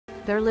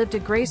There lived a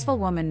graceful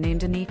woman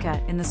named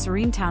Anika in the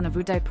serene town of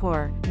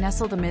Udaipur,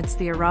 nestled amidst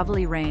the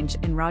Aravalli range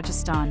in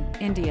Rajasthan,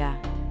 India.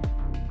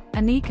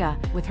 Anika,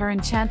 with her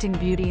enchanting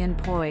beauty and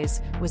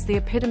poise, was the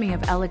epitome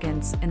of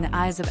elegance in the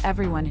eyes of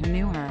everyone who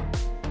knew her.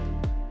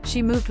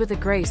 She moved with a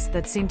grace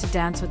that seemed to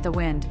dance with the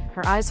wind,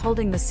 her eyes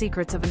holding the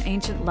secrets of an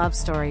ancient love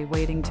story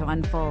waiting to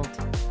unfold.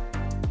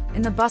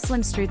 In the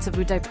bustling streets of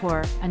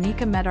Udaipur,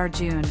 Anika met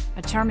Arjun,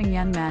 a charming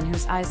young man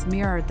whose eyes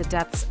mirrored the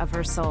depths of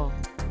her soul.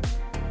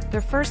 Their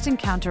first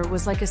encounter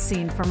was like a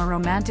scene from a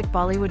romantic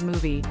Bollywood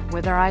movie,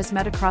 where their eyes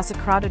met across a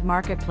crowded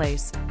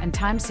marketplace, and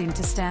time seemed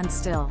to stand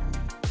still.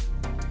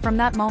 From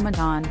that moment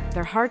on,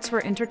 their hearts were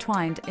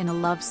intertwined in a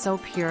love so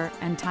pure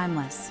and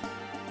timeless.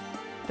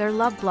 Their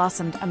love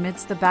blossomed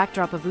amidst the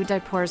backdrop of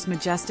Udaipur's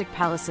majestic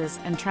palaces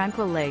and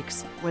tranquil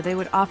lakes, where they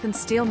would often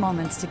steal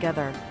moments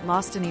together,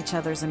 lost in each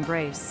other's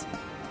embrace.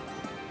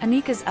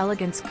 Anika's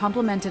elegance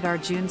complemented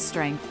Arjun's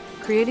strength,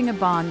 creating a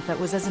bond that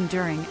was as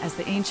enduring as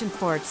the ancient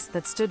forts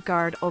that stood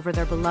guard over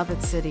their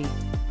beloved city.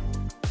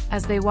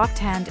 As they walked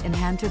hand in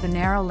hand through the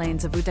narrow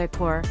lanes of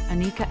Udaipur,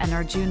 Anika and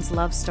Arjun's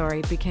love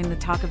story became the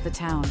talk of the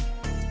town.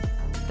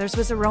 Theirs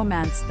was a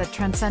romance that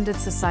transcended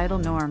societal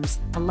norms,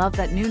 a love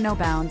that knew no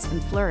bounds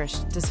and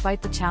flourished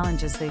despite the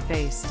challenges they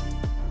faced.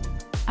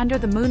 Under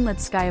the moonlit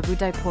sky of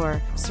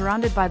Udaipur,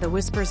 surrounded by the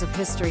whispers of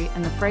history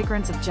and the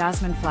fragrance of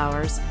jasmine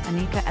flowers,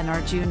 Anika and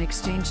Arjun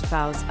exchanged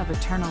vows of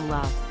eternal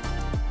love.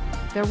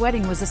 Their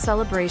wedding was a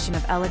celebration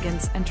of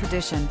elegance and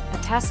tradition, a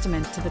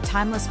testament to the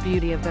timeless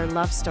beauty of their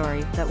love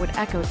story that would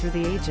echo through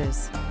the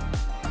ages.